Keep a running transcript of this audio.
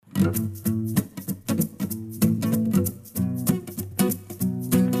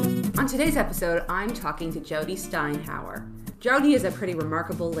On today's episode, I'm talking to Jody Steinhauer. Jody is a pretty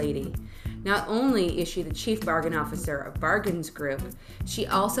remarkable lady. Not only is she the Chief Bargain Officer of Bargains Group, she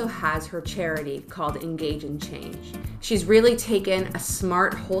also has her charity called Engage and Change. She's really taken a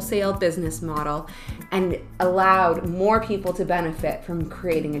smart wholesale business model and allowed more people to benefit from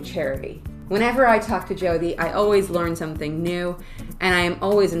creating a charity. Whenever I talk to Jody, I always learn something new, and I am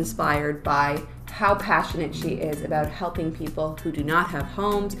always inspired by how passionate she is about helping people who do not have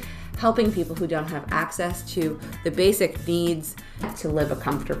homes, helping people who don't have access to the basic needs to live a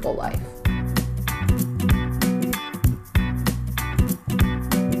comfortable life.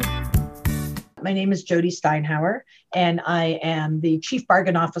 My name is Jody Steinhauer, and I am the Chief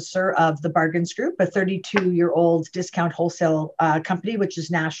Bargain Officer of the Bargains Group, a 32-year-old discount wholesale company, which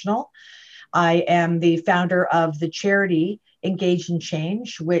is national. I am the founder of the charity Engage and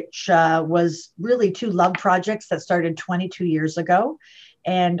Change, which was really two love projects that started 22 years ago,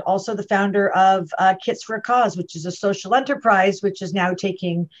 and also the founder of Kits for a Cause, which is a social enterprise, which is now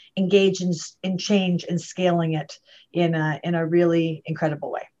taking Engage and Change and scaling it in a really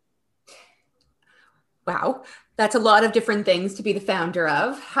incredible way. Wow, that's a lot of different things to be the founder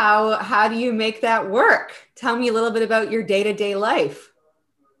of. How do you make that work? Tell me a little bit about your day-to-day life.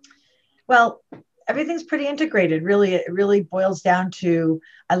 Well, everything's pretty integrated. Really, it really boils down to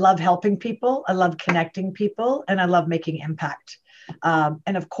I love helping people, I love connecting people, and I love making impact.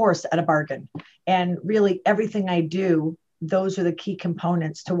 And of course, at a bargain. And really, everything I do, those are the key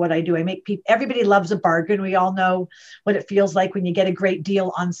components to what I do. I make people. Everybody loves a bargain. We all know what it feels like when you get a great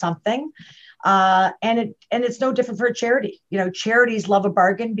deal on something. And it's no different for a charity. You know, charities love a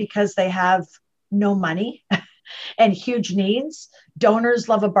bargain because they have no money and huge needs. Donors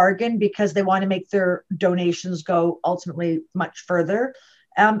love a bargain because they want to make their donations go ultimately much further.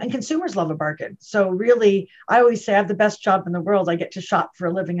 And consumers love a bargain. So really, I always say I have the best job in the world. I get to shop for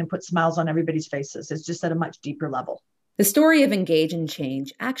a living and put smiles on everybody's faces. It's just at a much deeper level. The story of Engage and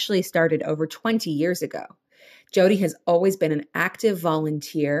Change actually started over 20 years ago. Jody has always been an active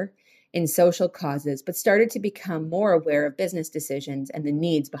volunteer in social causes, but started to become more aware of business decisions and the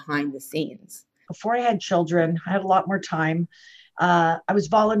needs behind the scenes. Before I had children, I had a lot more time. I was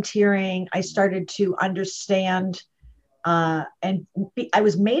volunteering. I started to understand I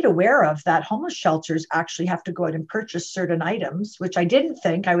was made aware of that homeless shelters actually have to go out and purchase certain items, which I didn't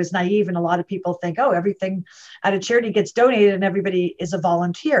think. I was naive, and a lot of people think, oh, everything at a charity gets donated and everybody is a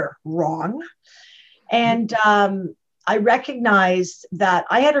volunteer. Wrong. And I recognized that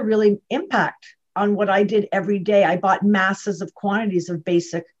I had a really impact on what I did every day. I bought masses of quantities of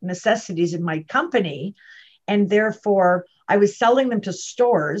basic necessities in my company, and therefore I was selling them to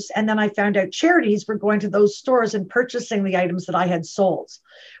stores. And then I found out charities were going to those stores and purchasing the items that I had sold,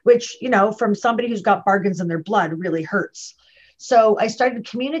 which, you know, from somebody who's got bargains in their blood really hurts. So I started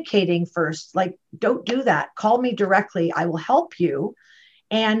communicating first, like, don't do that. Call me directly. I will help you.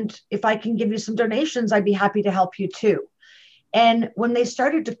 And if I can give you some donations, I'd be happy to help you too. And when they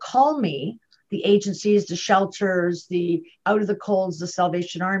started to call me, the agencies, the shelters, the Out of the Colds, the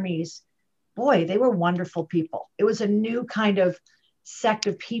Salvation Armies, boy, they were wonderful people. It was a new kind of sect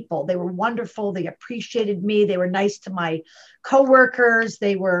of people. They were wonderful. They appreciated me. They were nice to my coworkers.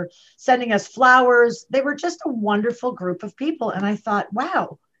 They were sending us flowers. They were just a wonderful group of people. And I thought,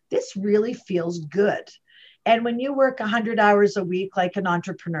 wow, this really feels good. And when you work 100 hours a week like an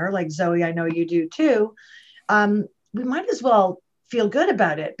entrepreneur, like Zoe, I know you do too, we might as well feel good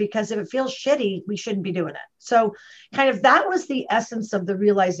about it, because if it feels shitty, we shouldn't be doing it. So kind of that was the essence of the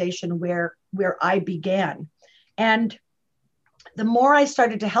realization where I began. And the more I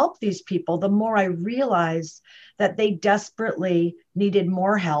started to help these people, the more I realized that they desperately needed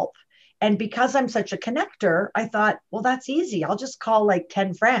more help. And because I'm such a connector, I thought, well, that's easy. I'll just call like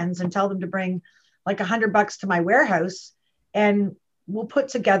 10 friends and tell them to bring like $100 to my warehouse, and we'll put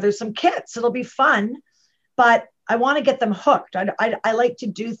together some kits. It'll be fun, but I want to get them hooked. I like to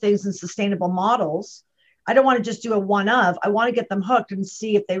do things in sustainable models. I don't want to just do a one of. I want to get them hooked and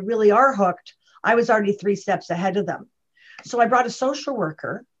see if they really are hooked. I was already 3 steps ahead of them. So I brought a social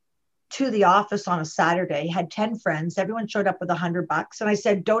worker to the office on a Saturday, had 10 friends. Everyone showed up with $100. And I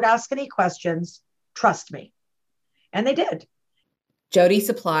said, don't ask any questions. Trust me. And they did. Jody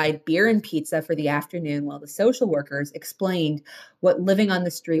supplied beer and pizza for the afternoon while the social workers explained what living on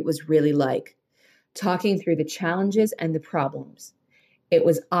the street was really like, talking through the challenges and the problems. It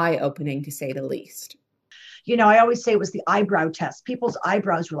was eye-opening, to say the least. You know, I always say it was the eyebrow test. People's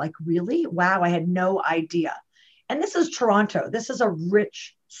eyebrows were like, really? Wow, I had no idea. And this is Toronto. This is a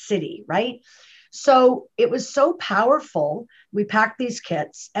rich city, right? So it was so powerful. We packed these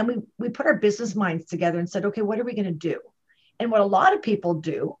kits and we put our business minds together and said, okay, what are we going to do? And what a lot of people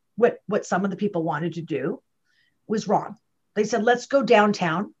do, what some of the people wanted to do was wrong. They said, let's go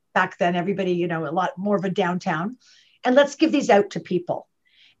downtown. Back then, everybody, you know, a lot more of a downtown, and let's give these out to people.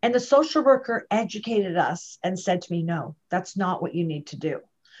 And the social worker educated us and said to me, no, that's not what you need to do.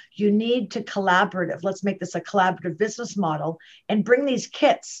 You need to collaborative. Let's make this a collaborative business model and bring these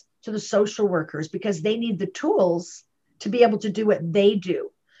kits to the social workers because they need the tools to be able to do what they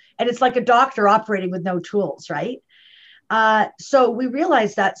do. And it's like a doctor operating with no tools, right? So we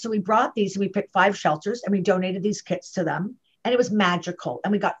realized that. So we brought these and we picked 5 shelters and we donated these kits to them. And it was magical.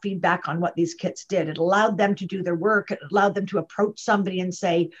 And we got feedback on what these kits did. It allowed them to do their work. It allowed them to approach somebody and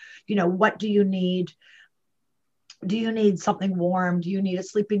say, you know, what do you need? Do you need something warm? Do you need a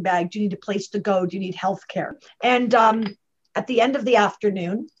sleeping bag? Do you need a place to go? Do you need health care? And at the end of the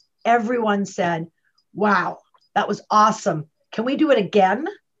afternoon, everyone said, wow, that was awesome. Can we do it again?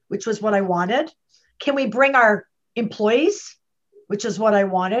 Which was what I wanted. Can we bring our employees? Which is what I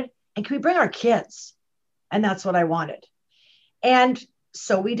wanted. And can we bring our kids? And that's what I wanted. And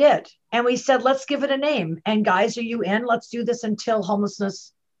so we did. And we said, let's give it a name. And guys, are you in? Let's do this until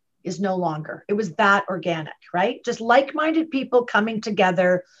homelessness is no longer. It was that organic, right? Just like-minded people coming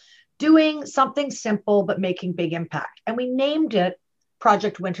together, doing something simple, but making big impact. And we named it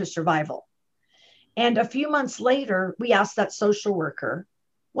Project Winter Survival. And a few months later, we asked that social worker,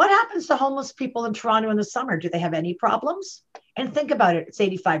 what happens to homeless people in Toronto in the summer? Do they have any problems? And think about it. It's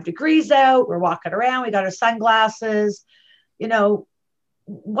 85 degrees out. We're walking around. We got our sunglasses. You know,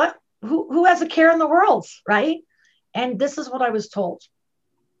 who has a care in the world, right? And this is what I was told.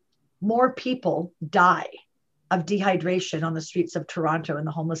 More people die of dehydration on the streets of Toronto in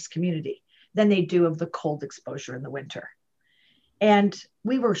the homeless community than they do of the cold exposure in the winter. And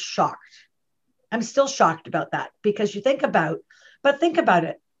we were shocked. I'm still shocked about that because think about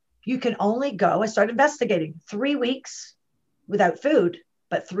it. You can only go, I started investigating 3 weeks without food,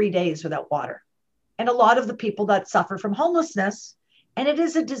 but 3 days without water. And a lot of the people that suffer from homelessness, and it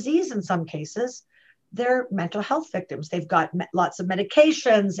is a disease in some cases, they're mental health victims. They've got lots of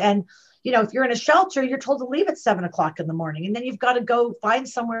medications. And, you know, if you're in a shelter, you're told to leave at 7 o'clock in the morning. And then you've got to go find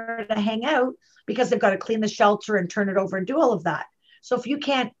somewhere to hang out because they've got to clean the shelter and turn it over and do all of that. So if you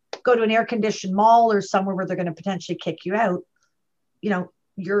can't go to an air-conditioned mall or somewhere where they're going to potentially kick you out, you know,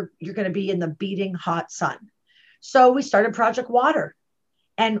 you're going to be in the beating hot sun. So we started Project Water.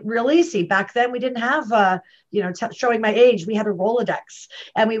 And real easy. Back then, we didn't have, showing my age, we had a Rolodex.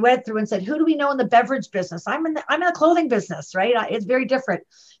 And we went through and said, who do we know in the beverage business? I'm in the clothing business, right? It's very different.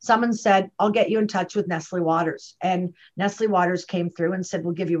 Someone said, I'll get you in touch with Nestle Waters. And Nestle Waters came through and said,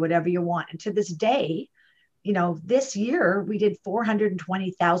 we'll give you whatever you want. And to this day, you know, this year, we did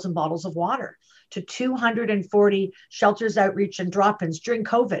 420,000 bottles of water to 240 shelters, outreach, and drop-ins during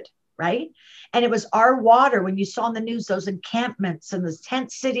COVID. Right? And it was our water. When you saw on the news, those encampments and the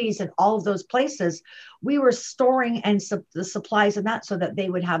tent cities and all of those places, we were storing the supplies and that so that they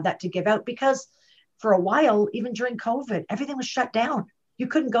would have that to give out because for a while, even during COVID, everything was shut down. You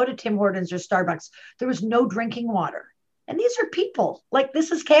couldn't go to Tim Hortons or Starbucks. There was no drinking water. And these are people, like this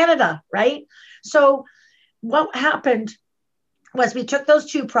is Canada, right? So what happened was we took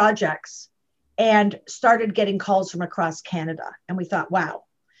those 2 projects and started getting calls from across Canada. And we thought, wow,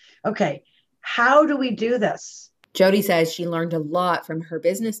 okay, how do we do this? Jody says she learned a lot from her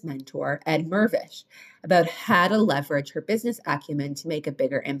business mentor, Ed Mirvish, about how to leverage her business acumen to make a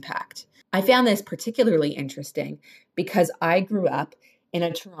bigger impact. I found this particularly interesting because I grew up in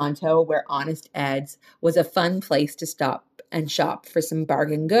a Toronto where Honest Ed's was a fun place to stop and shop for some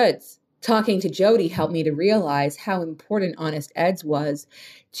bargain goods. Talking to Jody helped me to realize how important Honest Ed's was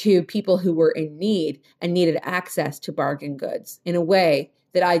to people who were in need and needed access to bargain goods in a way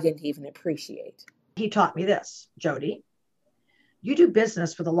that I didn't even appreciate. He taught me this, Jody. You do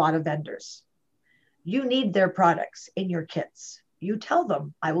business with a lot of vendors. You need their products in your kits. You tell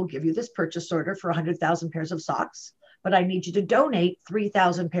them, I will give you this purchase order for 100,000 pairs of socks, but I need you to donate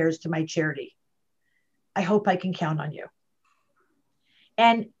 3,000 pairs to my charity. I hope I can count on you.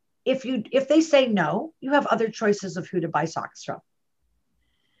 And if they say no, you have other choices of who to buy socks from.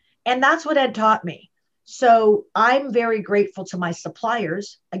 And that's what Ed taught me. So I'm very grateful to my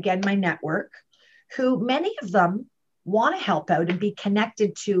suppliers, again, my network, who many of them want to help out and be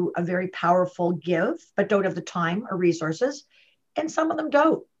connected to a very powerful give, but don't have the time or resources. And some of them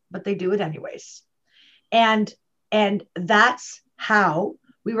don't, but they do it anyways. And that's how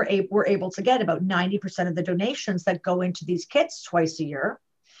we're able to get about 90% of the donations that go into these kits twice a year.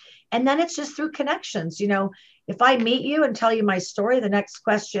 And then it's just through connections. If I meet you and tell you my story, the next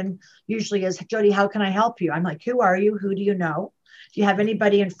question usually is, Jody, how can I help you? I'm like, who are you? Who do you know? Do you have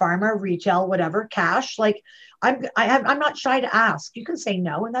anybody in pharma, retail, whatever, cash? Like I'm not shy to ask. You can say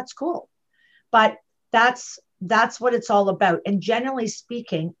no, and that's cool. But that's what it's all about. And generally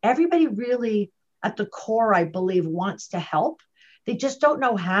speaking, everybody really at the core, I believe, wants to help. They just don't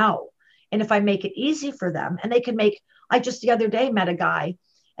know how. And if I make it easy for them, and I just the other day met a guy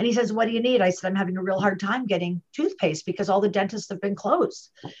and he says, what do you need? I said, I'm having a real hard time getting toothpaste because all the dentists have been closed.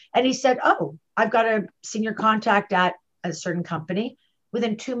 And he said, oh, I've got a senior contact at a certain company.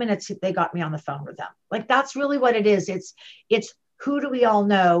 Within 2 minutes, they got me on the phone with them. Like, that's really what it is. It's who do we all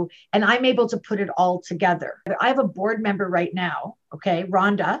know? And I'm able to put it all together. I have a board member right now, okay,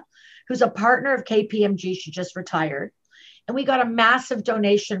 Rhonda, who's a partner of KPMG. She just retired. And we got a massive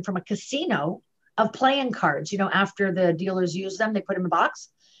donation from a casino of playing cards. After the dealers use them, they put them in a box.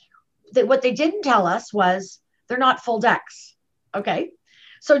 What they didn't tell us was they're not full decks. Okay.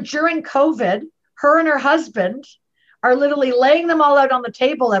 So during COVID, her and her husband are literally laying them all out on the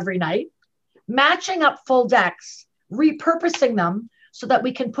table every night, matching up full decks, repurposing them so that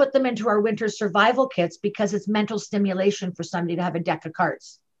we can put them into our winter survival kits because it's mental stimulation for somebody to have a deck of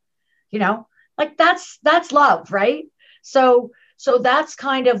cards. Like that's love, right? So that's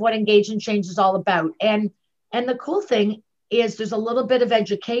kind of what Engage and Change is all about. And the cool thing is there's a little bit of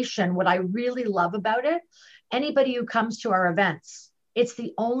education. What I really love about it, anybody who comes to our events, it's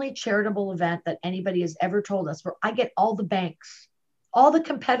the only charitable event that anybody has ever told us where I get all the banks, all the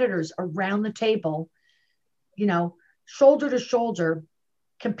competitors around the table, shoulder to shoulder,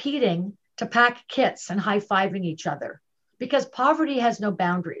 competing to pack kits and high-fiving each other, because poverty has no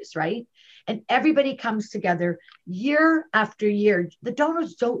boundaries, right? And everybody comes together year after year. The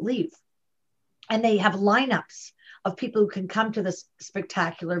donors don't leave. And they have lineups of people who can come to this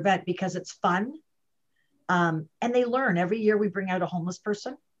spectacular event because it's fun. And they learn. Every year we bring out a homeless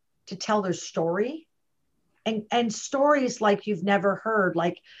person to tell their story. And stories like you've never heard.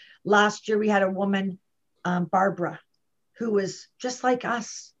 Like last year we had a woman, Barbara, who was just like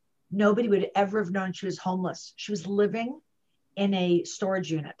us. Nobody would ever have known she was homeless. She was living in a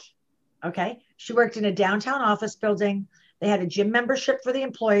storage unit. Okay. She worked in a downtown office building. They had a gym membership for the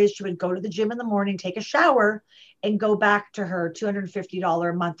employees. She would go to the gym in the morning, take a shower, and go back to her $250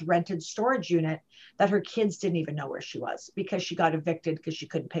 a month rented storage unit that her kids didn't even know where she was because she got evicted because she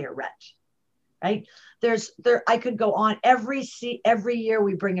couldn't pay her rent. Right? I could go on. Every year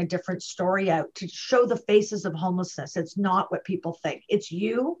we bring a different story out to show the faces of homelessness. It's not what people think. It's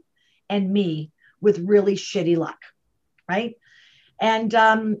you and me with really shitty luck. Right? And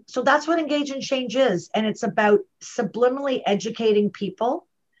so that's what Engage and Change is. And it's about subliminally educating people,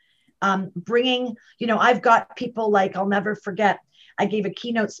 bringing, I've got people like, I'll never forget, I gave a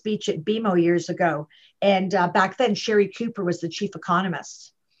keynote speech at BMO years ago. And back then, Sherry Cooper was the chief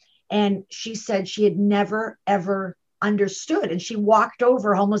economist. And she said she had never, ever understood. And she walked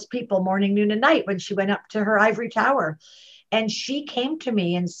over homeless people morning, noon, and night when she went up to her ivory tower. And she came to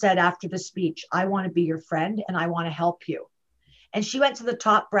me and said after the speech, I want to be your friend and I want to help you. And she went to the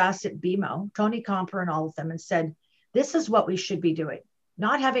top brass at BMO, Tony Comper and all of them, and said, this is what we should be doing,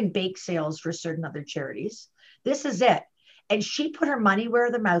 not having bake sales for certain other charities. This is it. And she put her money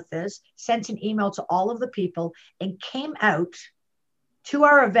where the mouth is, sent an email to all of the people, and came out to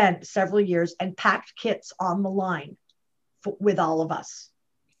our event several years and packed kits on the line with all of us.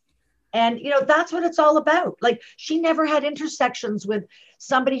 And, that's what it's all about. Like, she never had intersections with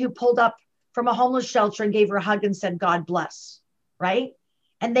somebody who pulled up from a homeless shelter and gave her a hug and said, God bless. Right?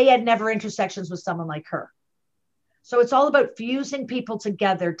 And they had never intersections with someone like her. So it's all about fusing people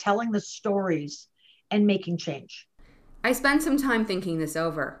together, telling the stories and making change. I spent some time thinking this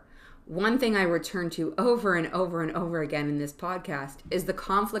over. One thing I return to over and over and over again in this podcast is the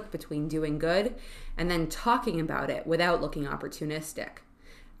conflict between doing good and then talking about it without looking opportunistic.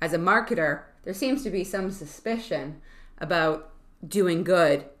 As a marketer, there seems to be some suspicion about doing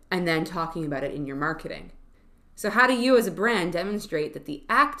good and then talking about it in your marketing. So how do you as a brand demonstrate that the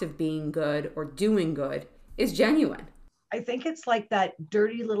act of being good or doing good is genuine? I think it's like that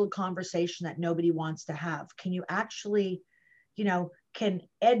dirty little conversation that nobody wants to have. Can you actually, can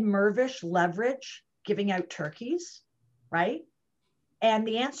Ed Mirvish leverage giving out turkeys, right? And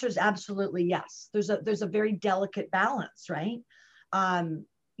the answer is absolutely yes. There's a very delicate balance, right? 20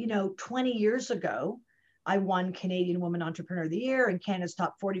 years ago, I won Canadian Woman Entrepreneur of the Year and Canada's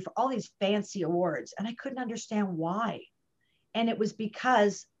Top 40 for all these fancy awards. And I couldn't understand why. And it was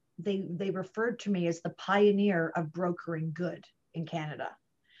because they referred to me as the pioneer of brokering good in Canada.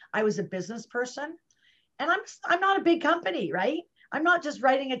 I was a business person and I'm not a big company, right? I'm not just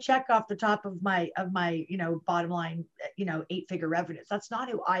writing a check off the top of my, bottom line, 8-figure revenues. That's not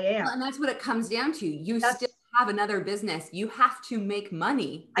who I am. Well, and that's what it comes down to. You That's, still have another business. You have to make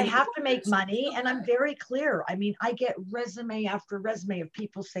money. I have to make money, and I'm very clear. I mean, I get resume after resume of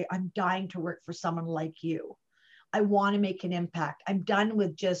people say, I'm dying to work for someone like you. I want to make an impact. I'm done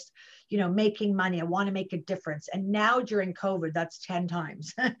with just, making money. I want to make a difference. And now during COVID, that's 10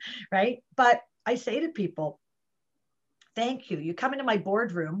 times, right? But I say to people, thank you. You come into my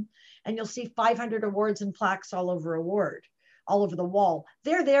boardroom and you'll see 500 awards and plaques all over the wall.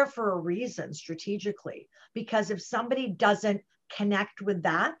 They're there for a reason strategically, because if somebody doesn't connect with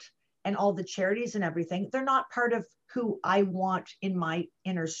that and all the charities and everything, they're not part of who I want in my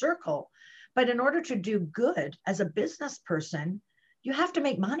inner circle. But in order to do good as a business person, you have to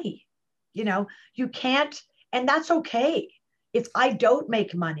make money. You can't, and that's okay. If I don't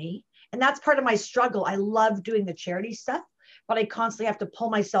make money, and that's part of my struggle. I love doing the charity stuff, but I constantly have to pull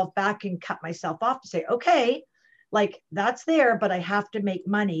myself back and cut myself off to say, okay, like that's there, but I have to make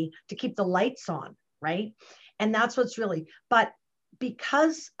money to keep the lights on, right? And that's what's really, but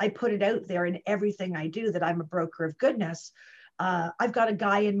because I put it out there in everything I do that I'm a broker of goodness, I've got a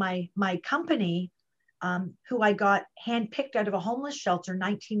guy in my company who I got handpicked out of a homeless shelter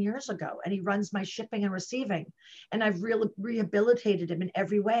 19 years ago, and he runs my shipping and receiving, and I've rehabilitated him in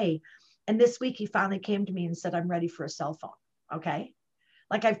every way. And this week he finally came to me and said, I'm ready for a cell phone. Okay.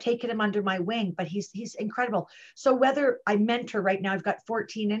 Like I've taken him under my wing, but he's incredible. So whether I mentor right now, I've got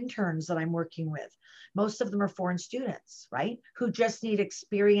 14 interns that I'm working with. Most of them are foreign students, right? Who just need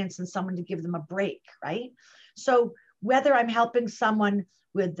experience and someone to give them a break, right? So whether I'm helping someone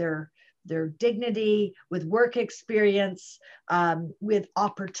with their dignity, with work experience, with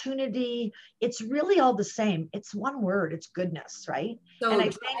opportunity, it's really all the same. It's one word, it's goodness, right? So and I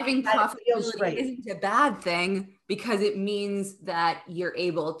driving think that feels profitability great. isn't a bad thing, because it means that you're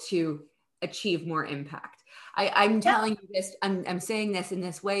able to achieve more impact. I'm telling you this, I'm saying this in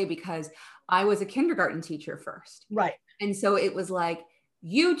this way because I was a kindergarten teacher first. Right. And so it was like,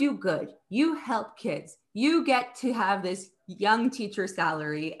 you do good, you help kids, you get to have this young teacher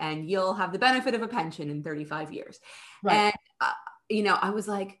salary, and you'll have the benefit of a pension in 35 years. Right. And, I was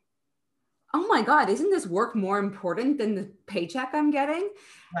like, oh my God, isn't this work more important than the paycheck I'm getting?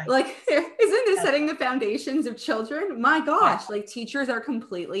 Right. Like, isn't this setting the foundations of children? My gosh, like teachers are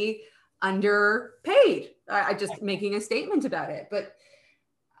completely underpaid. I just making a statement about it, but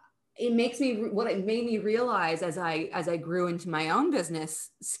it makes me, what it made me realize as I grew into my own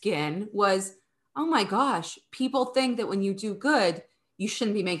business skin was, oh my gosh, people think that when you do good, you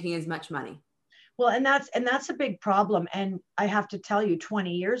shouldn't be making as much money. Well, and that's a big problem. And I have to tell you,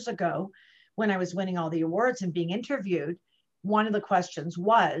 20 years ago, when I was winning all the awards and being interviewed, one of the questions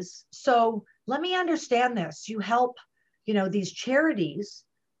was, so let me understand this. You help, these charities.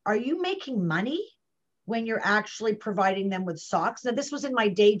 Are you making money when you're actually providing them with socks? Now, this was in my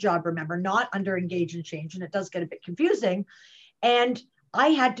day job, remember, not under Engage and Change, and it does get a bit confusing. And I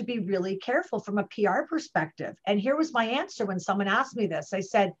had to be really careful from a PR perspective. And here was my answer when someone asked me this. I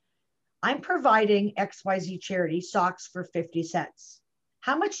said, I'm providing XYZ charity socks for 50 cents.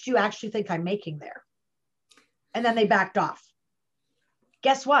 How much do you actually think I'm making there? And then they backed off.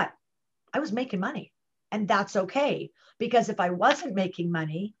 Guess what? I was making money, and that's okay, because if I wasn't making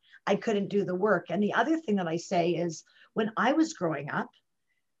money, I couldn't do the work. And the other thing that I say is, when I was growing up,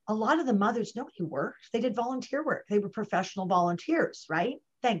 a lot of the mothers, nobody worked. They did volunteer work. They were professional volunteers, right?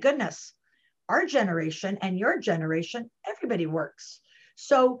 Thank goodness. Our generation and your generation, everybody works.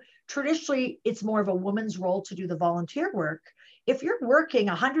 So traditionally, it's more of a woman's role to do the volunteer work. If you're working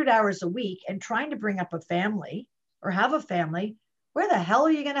 100 hours a week and trying to bring up a family or have a family, where the hell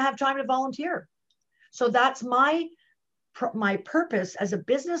are you going to have time to volunteer? So that's my purpose as a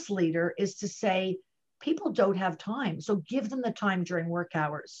business leader, is to say, people don't have time. So give them the time during work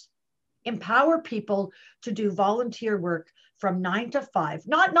hours. Empower people to do volunteer work from 9 to 5,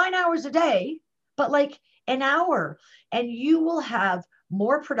 not 9 hours a day, but like an hour. And you will have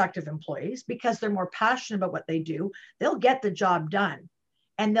more productive employees because they're more passionate about what they do. They'll get the job done,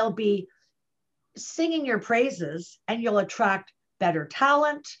 and they'll be singing your praises, and you'll attract better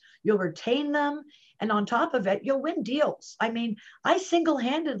talent. You'll retain them. And on top of it, you'll win deals. I mean, I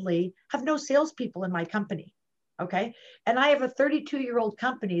single-handedly have no salespeople in my company. Okay. And I have a 32-year-old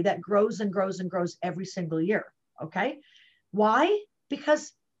company that grows and grows and grows every single year. Okay. Why?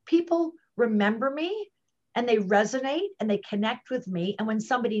 Because people remember me, and they resonate, and they connect with me. And when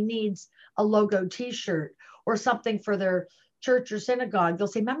somebody needs a logo t-shirt or something for their church or synagogue, they'll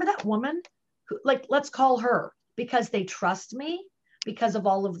say, remember that woman? Like, let's call her, because they trust me because of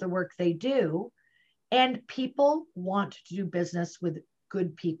all of the work they do. And people want to do business with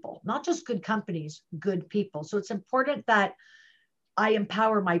good people, not just good companies, good people. So it's important that I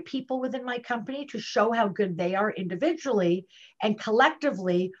empower my people within my company to show how good they are individually, and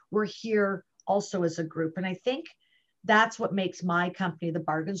collectively, we're here also as a group. And I think that's what makes my company, the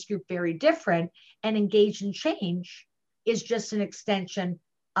Bargains Group, very different. And Engage in Change is just an extension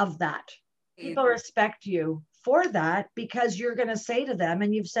of that. People respect you for that because you're going to say to them,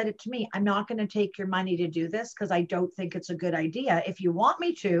 and you've said it to me, I'm not going to take your money to do this because I don't think it's a good idea. If you want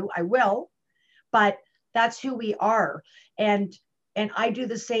me to, I will, but that's who we are. And I do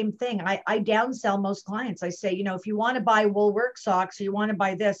the same thing. I downsell most clients. I say, you know, if you want to buy wool work socks or you want to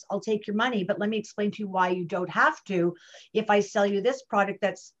buy this, I'll take your money, but let me explain to you why you don't have to. If I sell you this product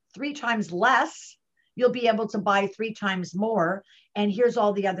that's 3 times less, you'll be able to buy 3 times more. And here's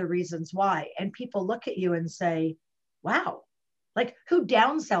all the other reasons why. And people look at you and say, wow, like who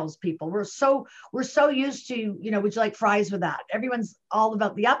downsells people? We're so used to, you know, would you like fries with that? Everyone's all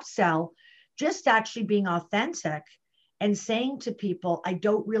about the upsell. Just actually being authentic and saying to people, I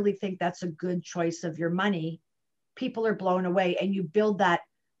don't really think that's a good choice of your money. People are blown away, and you build that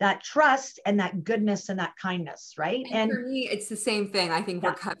trust and that goodness and that kindness, right? And for me, it's the same thing. I think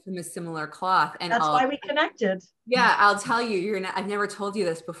we're cut from a similar cloth. And that's why we connected. Yeah, I'll tell you, I've never told you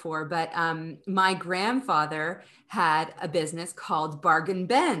this before, but my grandfather had a business called Bargain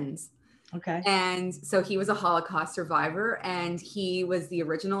Benz. Okay. And so he was a Holocaust survivor, and he was the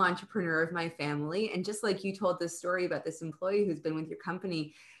original entrepreneur of my family. And just like you told this story about this employee who's been with your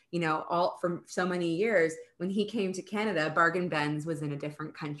company, you know, all for so many years, when he came to Canada, Bargain Benz was in a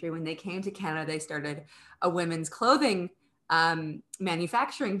different country. When they came to Canada, they started a women's clothing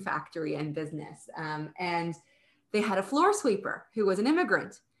manufacturing factory and business. And they had a floor sweeper who was an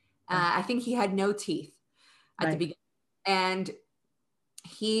immigrant. I think he had no teeth at the beginning. And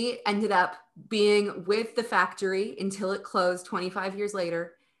he ended up being with the factory until it closed 25 years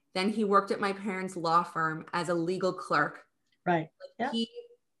later. Then he worked at my parents' law firm as a legal clerk. Right. Yeah. He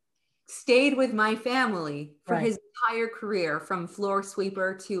stayed with my family for his entire career, from floor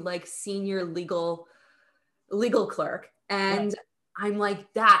sweeper to like senior legal clerk. And I'm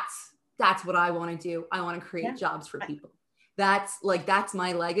like, that's what I want to do. I want to create jobs for people. That's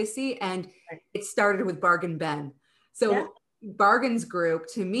my legacy. And it started with Bargain Ben. So Bargains Group,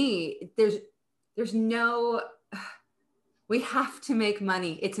 to me, there's no, we have to make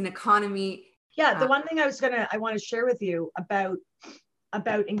money. It's an economy. Yeah. The one thing I want to share with you about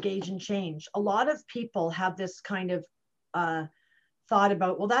Engage in Change. A lot of people have this kind of thought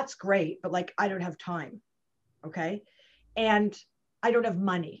about, well, that's great, but like, I don't have time. Okay. And I don't have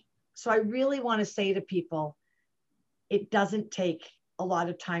money. So I really want to say to people, it doesn't take a lot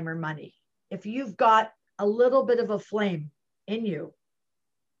of time or money. If you've got a little bit of a flame in you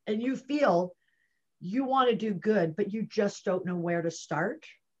and you feel you want to do good, but you just don't know where to start,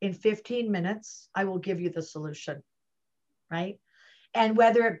 in 15 minutes, I will give you the solution. Right. And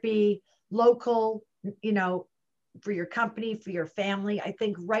whether it be local, you know, for your company, for your family, I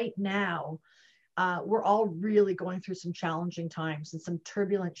think right now, we're all really going through some challenging times and some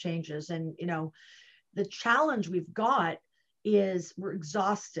turbulent changes. And, you know, the challenge we've got is we're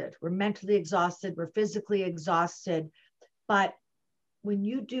exhausted. We're mentally exhausted. We're physically exhausted. But when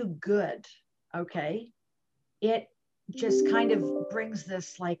you do good, okay, it just kind of brings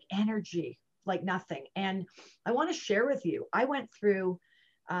this like energy, like nothing. And I want to share with you, I went through,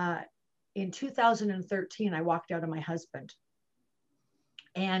 in 2013, I walked out on my husband.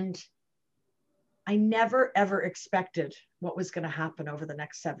 And I never, ever expected what was going to happen over the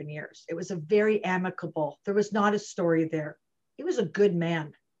next 7 years. It was a very amicable, there was not a story there. He was a good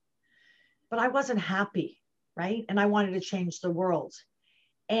man, but I wasn't happy, right? And I wanted to change the world.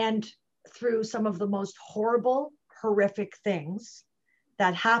 And through some of the most horrible, horrific things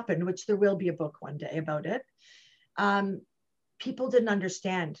that happened, which there will be a book one day about it, people didn't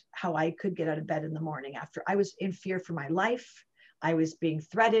understand how I could get out of bed in the morning after. I was in fear for my life. I was being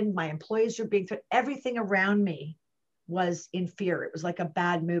threatened. My employees were being threatened. Everything around me was in fear. It was like a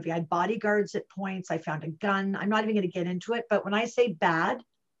bad movie. I had bodyguards at points. I found a gun. I'm not even going to get into it. But when I say bad,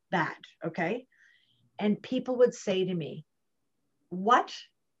 bad, okay? And people would say to me, what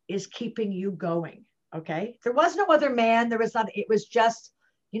is keeping you going? Okay? There was no other man. There was not, it was just,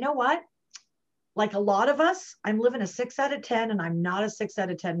 you know what? Like a lot of us, I'm living a 6 out of 10 and I'm not a 6 out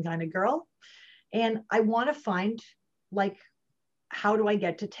of 10 kind of girl. And I want to find like, how do I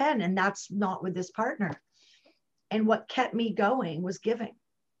get to 10? And that's not with this partner. And what kept me going was giving,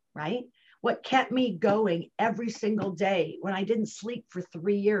 right? What kept me going every single day when I didn't sleep for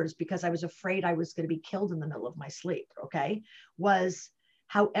 3 years because I was afraid I was going to be killed in the middle of my sleep, okay, was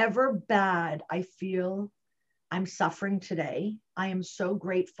However bad I feel I'm suffering today, I am so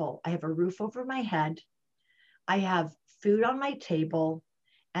grateful. I have a roof over my head. I have food on my table,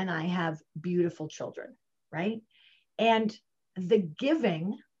 and I have beautiful children, right? And the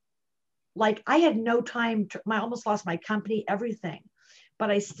giving, like I had no time I almost lost my company, everything,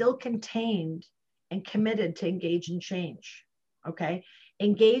 but I still contained and committed to engage in change. Okay.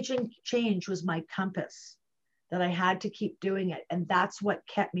 Engage in change was my compass that I had to keep doing it. And that's what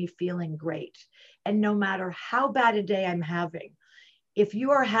kept me feeling great. And no matter how bad a day I'm having, if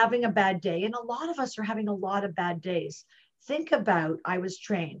you are having a bad day, and a lot of us are having a lot of bad days, think about, I was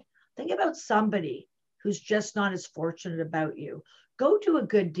trained, think about somebody who's just not as fortunate about you. Go do a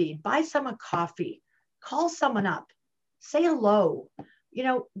good deed, buy someone coffee, call someone up, say hello. You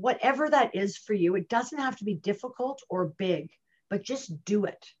know, whatever that is for you, it doesn't have to be difficult or big, but just do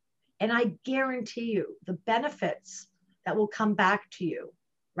it. And I guarantee you the benefits that will come back to you,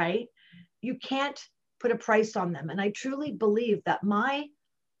 right? You can't put a price on them. And I truly believe that my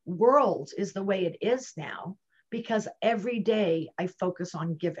world is the way it is now because every day I focus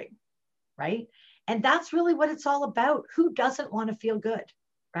on giving, right? And that's really what it's all about. Who doesn't want to feel good,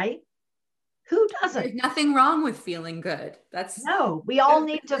 right? Who doesn't? There's nothing wrong with feeling good. No, we all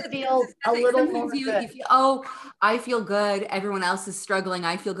need to feel a little more good. You feel, oh, I feel good. Everyone else is struggling.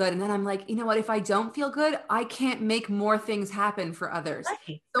 I feel good. And then I'm like, you know what? If I don't feel good, I can't make more things happen for others.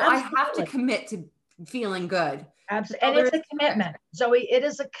 Right. So I have to commit to feeling good. Absolutely. And it's a commitment. Zoe, it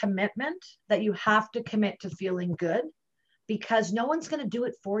is a commitment that you have to commit to feeling good because no one's going to do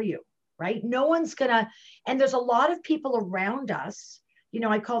it for you, right? No one's going to, and there's a lot of people around us, you know,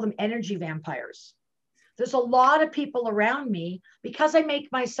 I call them energy vampires. There's a lot of people around me because I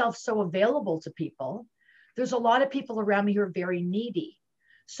make myself so available to people. There's a lot of people around me who are very needy.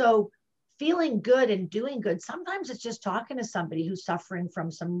 So feeling good and doing good, sometimes it's just talking to somebody who's suffering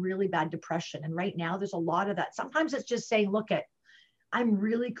from some really bad depression. And right now there's a lot of that. Sometimes it's just saying, look, I'm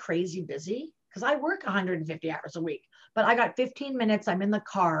really crazy busy because I work 150 hours a week, but I got 15 minutes. I'm in the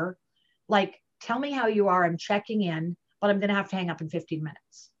car. Like, tell me how you are. I'm checking in, but I'm going to have to hang up in 15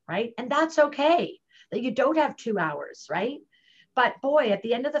 minutes. Right. And that's okay that you don't have 2 hours. Right. But boy, at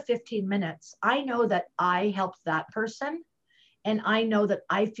the end of the 15 minutes, I know that I helped that person. And I know that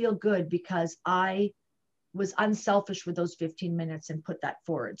I feel good because I was unselfish with those 15 minutes and put that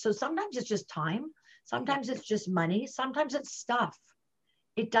forward. So sometimes it's just time. Sometimes it's just money. Sometimes it's stuff.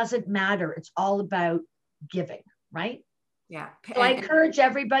 It doesn't matter. It's all about giving, right? Yeah. So I encourage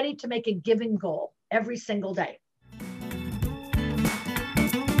everybody to make a giving goal every single day.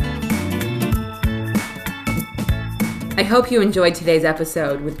 I hope you enjoyed today's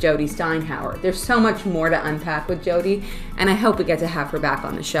episode with Jody Steinhauer. There's so much more to unpack with Jody, and I hope we get to have her back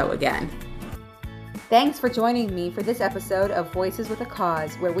on the show again. Thanks for joining me for this episode of Voices with a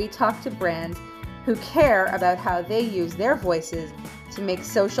Cause, where we talk to brands who care about how they use their voices to make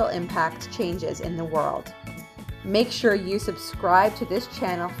social impact changes in the world. Make sure you subscribe to this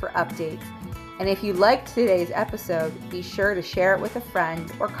channel for updates, and if you liked today's episode, be sure to share it with a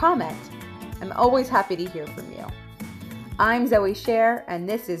friend or comment. I'm always happy to hear from you. I'm Zoe Scher, and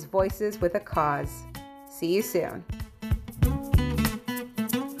this is Voices with a Cause. See you soon.